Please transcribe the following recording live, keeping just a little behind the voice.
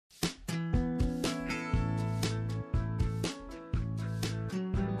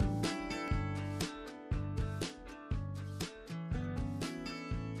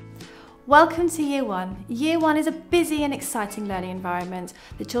Welcome to Year 1. Year 1 is a busy and exciting learning environment.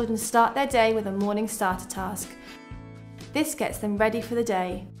 The children start their day with a morning starter task. This gets them ready for the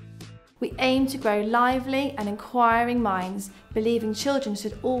day. We aim to grow lively and inquiring minds, believing children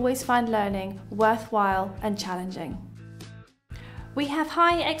should always find learning worthwhile and challenging. We have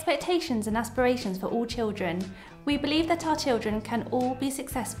high expectations and aspirations for all children. We believe that our children can all be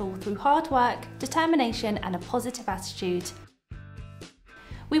successful through hard work, determination and a positive attitude.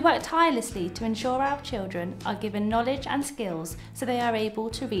 We work tirelessly to ensure our children are given knowledge and skills so they are able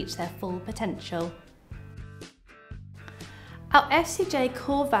to reach their full potential. Our FCJ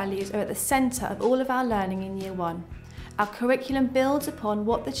core values are at the centre of all of our learning in Year 1. Our curriculum builds upon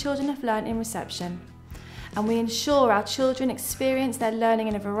what the children have learned in reception, and we ensure our children experience their learning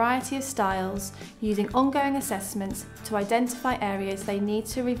in a variety of styles, using ongoing assessments to identify areas they need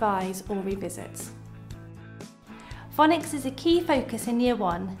to revise or revisit. Phonics is a key focus in Year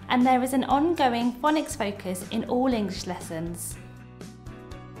 1, and there is an ongoing phonics focus in all English lessons.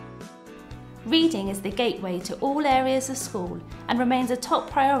 Reading is the gateway to all areas of school and remains a top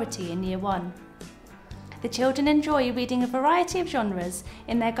priority in Year 1. The children enjoy reading a variety of genres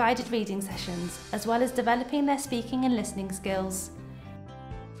in their guided reading sessions, as well as developing their speaking and listening skills.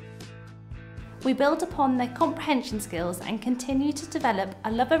 We build upon their comprehension skills and continue to develop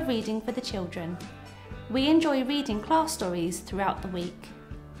a love of reading for the children. We enjoy reading class stories throughout the week.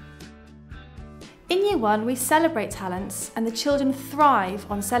 In Year 1, we celebrate talents, and the children thrive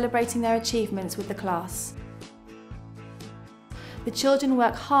on celebrating their achievements with the class. The children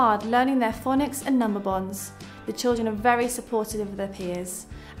work hard learning their phonics and number bonds. The children are very supportive of their peers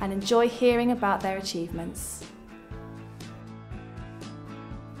and enjoy hearing about their achievements.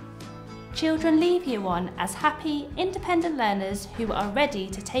 Children leave Year 1 as happy, independent learners who are ready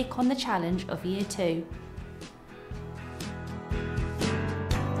to take on the challenge of Year 2.